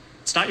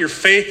 It's not your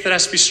faith that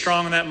has to be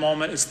strong in that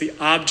moment. It's the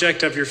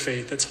object of your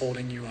faith that's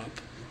holding you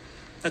up.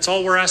 That's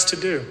all we're asked to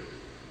do.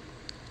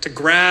 to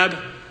grab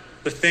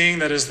the thing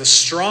that is the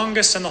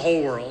strongest in the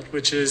whole world,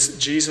 which is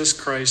Jesus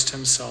Christ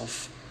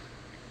himself.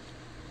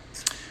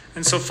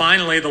 And so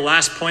finally, the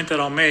last point that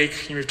I'll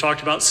make, we've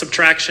talked about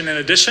subtraction and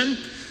addition.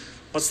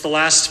 What's the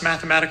last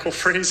mathematical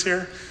phrase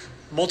here?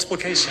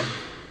 Multiplication.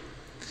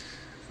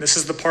 This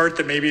is the part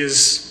that maybe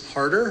is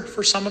harder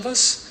for some of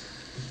us.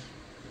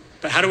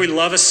 But how do we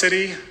love a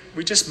city?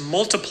 We just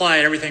multiply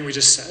everything we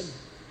just said.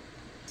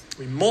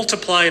 We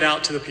multiply it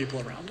out to the people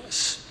around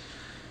us.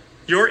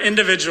 Your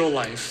individual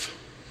life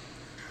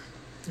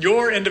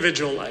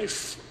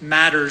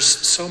matters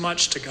so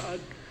much to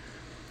God.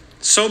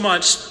 So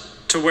much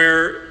to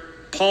where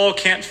Paul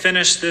can't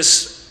finish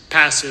this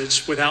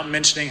passage without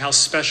mentioning how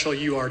special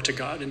you are to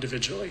God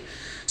individually.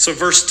 So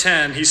verse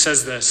 10, he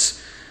says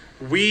this: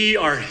 we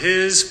are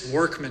his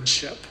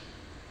workmanship.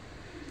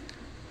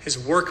 His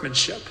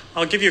workmanship.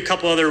 I'll give you a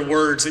couple other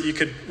words that you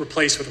could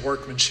replace with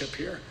workmanship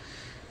here.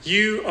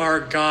 You are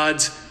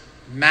God's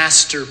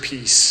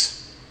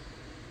masterpiece.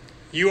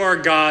 You are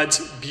God's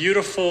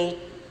beautiful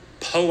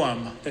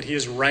poem that he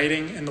is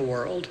writing in the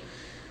world.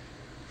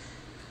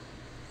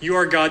 You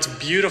are God's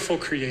beautiful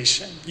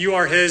creation. You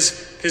are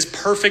his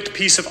perfect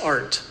piece of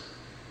art.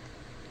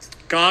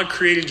 God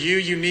created you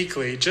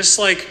uniquely, just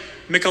like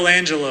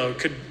Michelangelo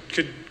could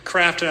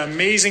craft an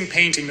amazing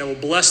painting that will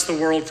bless the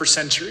world for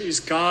centuries.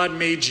 God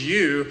made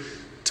you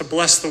to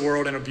bless the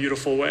world in a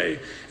beautiful way.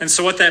 And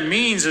so what that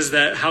means is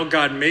that how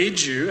God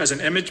made you as an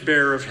image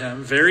bearer of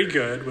him, very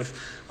good, with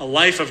a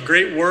life of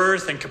great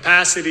worth and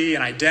capacity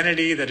and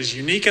identity that is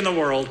unique in the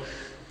world,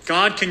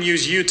 God can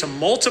use you to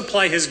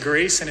multiply his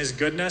grace and his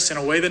goodness in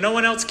a way that no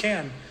one else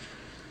can.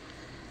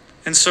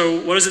 And so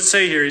what does it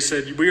say here? He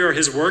said, we are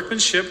his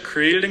workmanship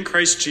created in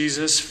Christ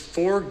Jesus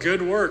for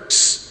good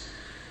works,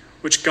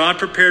 which God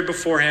prepared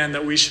beforehand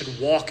that we should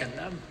walk in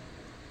them.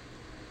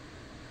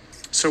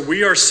 So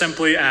we are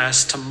simply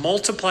asked to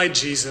multiply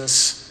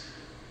Jesus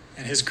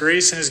and his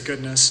grace and his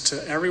goodness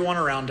to everyone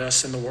around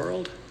us in the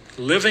world,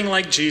 living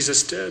like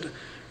Jesus did,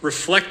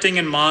 reflecting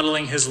and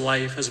modeling his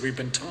life as we've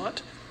been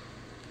taught.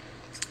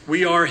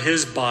 We are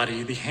his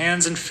body, the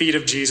hands and feet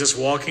of Jesus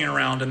walking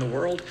around in the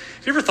world.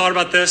 Have you ever thought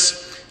about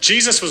this?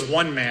 Jesus was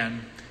one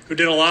man who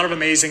did a lot of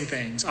amazing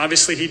things.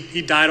 Obviously,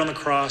 he died on the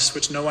cross,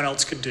 which no one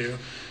else could do.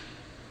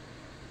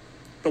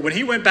 But when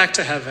he went back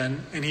to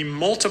heaven and he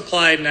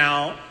multiplied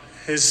now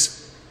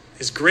his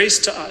grace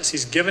to us,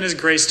 he's given his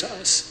grace to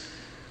us.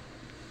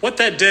 What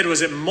that did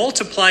was it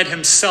multiplied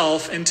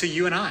himself into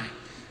you and I,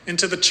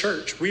 into the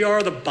church. We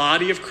are the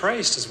body of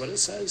Christ, is what it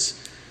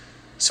says.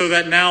 So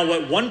that now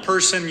what one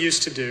person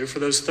used to do for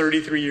those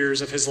 33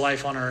 years of his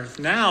life on earth,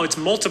 now it's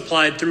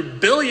multiplied through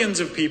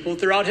billions of people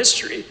throughout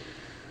history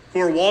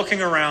who are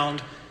walking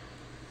around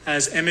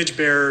as image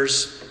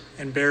bearers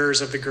and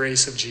bearers of the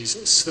grace of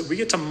Jesus. So that we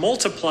get to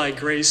multiply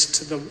grace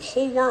to the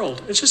whole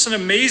world. It's just an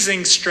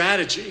amazing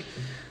strategy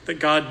that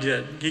God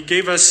did. He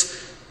gave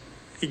us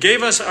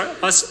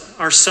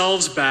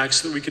ourselves back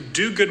so that we could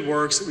do good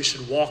works, that we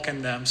should walk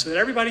in them, so that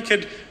everybody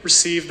could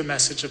receive the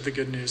message of the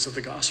good news of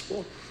the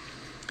gospel.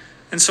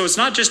 And so it's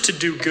not just to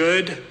do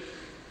good.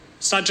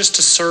 It's not just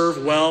to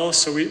serve well,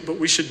 but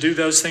we should do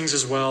those things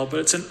as well.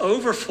 But it's an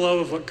overflow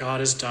of what God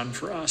has done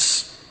for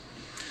us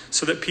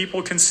so that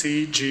people can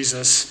see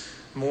Jesus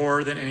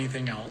more than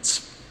anything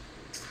else.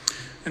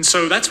 And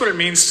so that's what it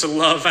means to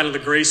love out of the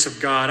grace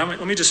of God.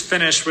 Let me just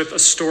finish with a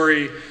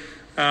story.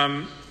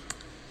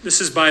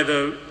 This is by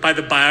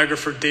the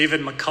biographer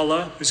David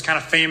McCullough, who's kind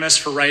of famous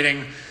for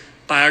writing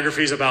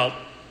biographies about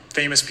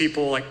famous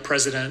people like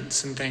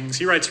presidents and things.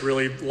 He writes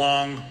really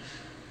long,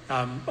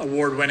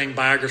 award-winning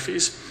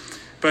biographies.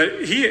 But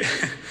I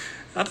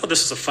thought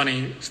this was a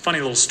funny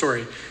little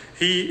story.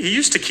 He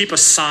used to keep a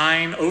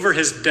sign over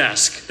his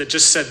desk that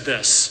just said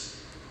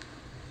this: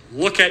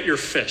 "Look at your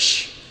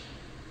fish."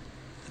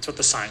 That's what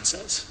the sign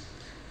says.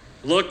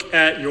 Look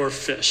at your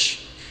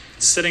fish.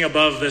 It's sitting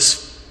above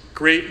this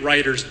great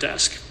writer's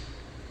desk.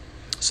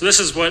 So this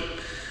is what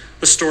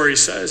the story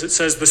says. It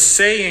says, the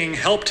saying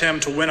helped him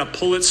to win a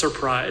Pulitzer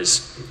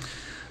Prize.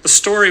 The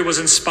story was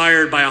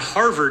inspired by a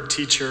Harvard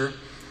teacher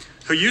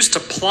who used to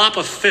plop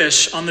a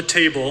fish on the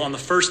table on the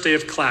first day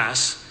of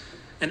class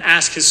and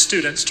ask his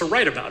students to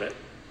write about it.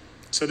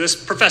 So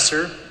this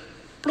professor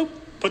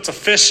puts a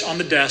fish on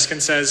the desk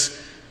and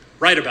says,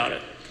 write about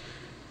it.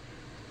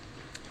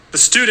 The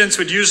students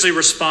would usually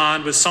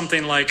respond with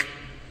something like,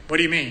 what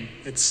do you mean?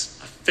 It's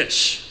a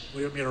fish. What do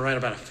you want me to write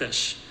about a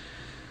fish?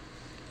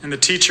 And the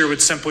teacher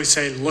would simply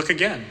say, look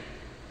again.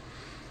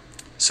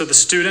 So the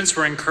students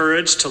were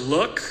encouraged to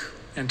look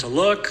and to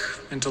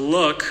look and to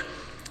look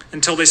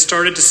until they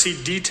started to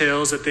see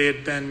details that they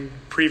had been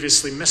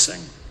previously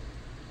missing.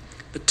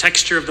 The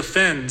texture of the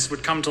fins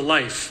would come to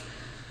life,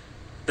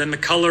 then the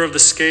color of the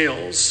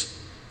scales.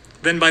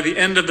 Then by the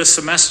end of the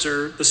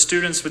semester, the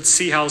students would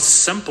see how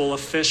simple a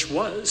fish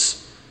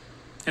was.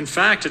 In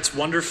fact, it's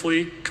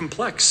wonderfully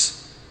complex.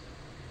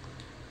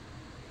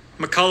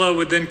 McCullough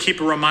would then keep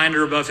a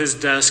reminder above his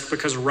desk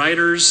because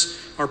writers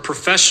are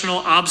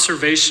professional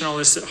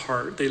observationalists at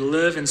heart. They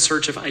live in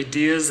search of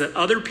ideas that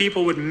other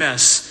people would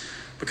miss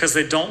because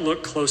they don't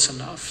look close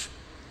enough.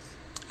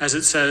 As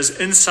it says,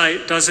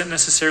 insight doesn't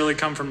necessarily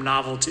come from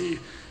novelty.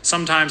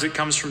 Sometimes it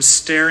comes from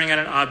staring at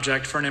an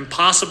object for an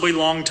impossibly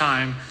long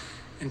time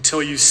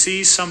until you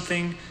see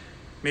something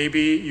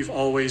maybe you've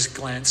always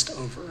glanced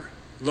over.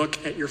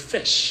 Look at your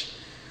fish.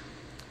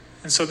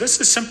 And so this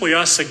is simply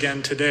us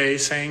again today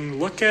saying,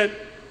 look at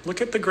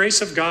the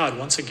grace of God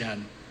once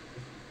again.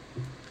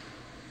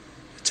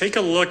 Take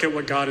a look at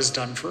what God has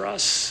done for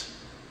us.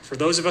 For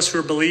those of us who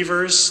are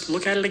believers,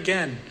 look at it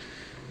again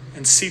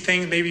and see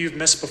things maybe you've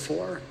missed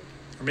before.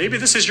 Or maybe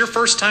this is your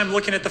first time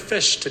looking at the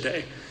fish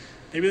today.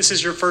 Maybe this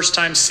is your first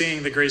time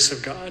seeing the grace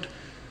of God.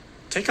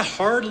 Take a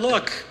hard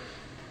look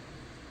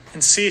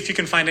and see if you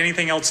can find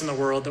anything else in the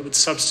world that would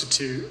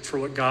substitute for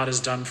what God has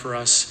done for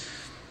us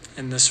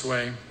in this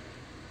way.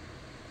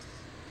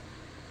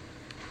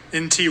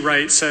 N.T.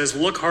 Wright says,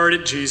 look hard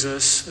at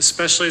Jesus,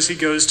 especially as he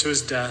goes to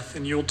his death,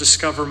 and you'll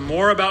discover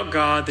more about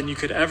God than you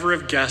could ever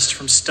have guessed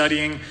from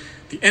studying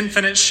the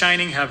infinite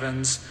shining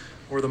heavens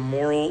or the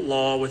moral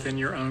law within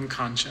your own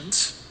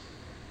conscience.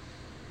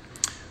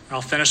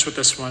 I'll finish with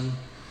this one.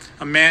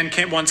 A man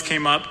once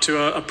came up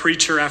to a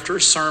preacher after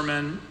a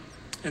sermon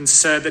and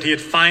said that he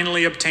had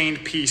finally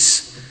obtained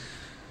peace.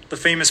 The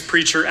famous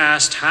preacher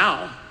asked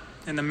how,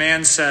 and the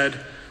man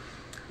said,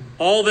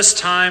 all this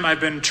time I've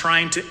been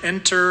trying to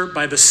enter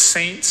by the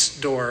saint's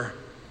door,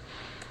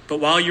 but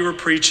while you were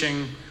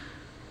preaching,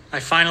 I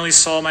finally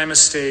saw my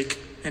mistake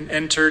and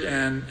entered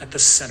in at the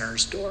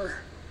sinner's door.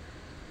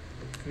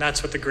 And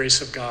that's what the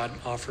grace of God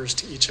offers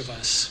to each of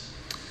us.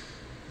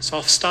 So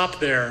I'll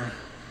stop there.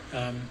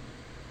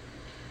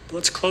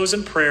 Let's close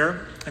in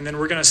prayer, and then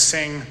we're going to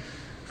sing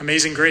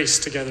Amazing Grace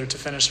together to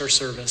finish our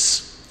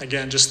service.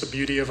 Again, just the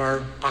beauty of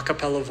our a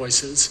cappella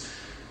voices.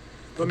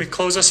 Let me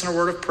close us in a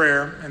word of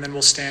prayer, and then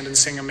we'll stand and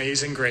sing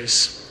Amazing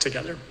Grace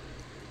together.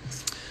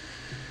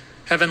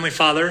 Heavenly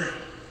Father,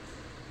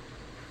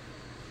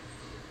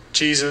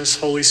 Jesus,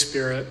 Holy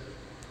Spirit,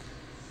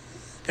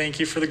 thank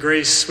you for the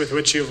grace with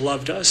which you have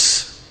loved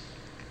us.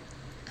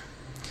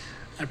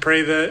 I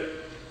pray that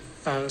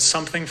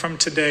something from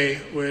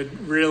today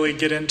would really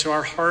get into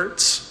our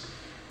hearts,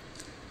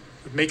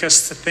 would make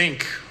us to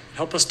think,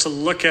 help us to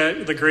look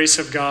at the grace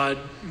of God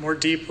more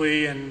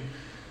deeply and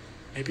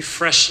maybe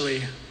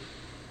freshly,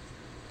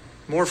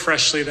 more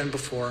freshly than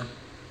before.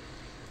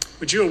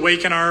 Would you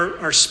awaken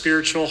our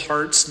spiritual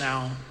hearts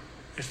now?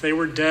 If they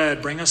were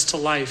dead, bring us to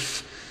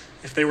life.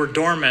 If they were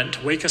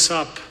dormant, wake us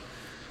up.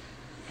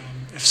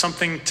 If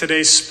something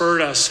today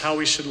spurred us how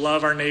we should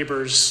love our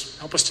neighbors,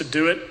 help us to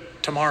do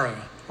it tomorrow,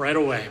 right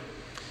away.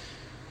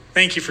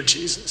 Thank you for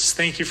Jesus.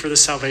 Thank you for the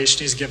salvation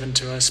he's given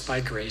to us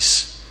by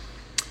grace.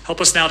 Help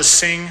us now to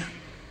sing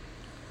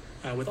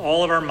with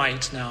all of our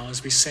might now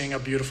as we sing a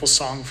beautiful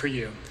song for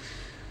you,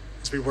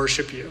 as we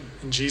worship you.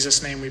 In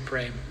Jesus' name we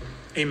pray.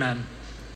 Amen.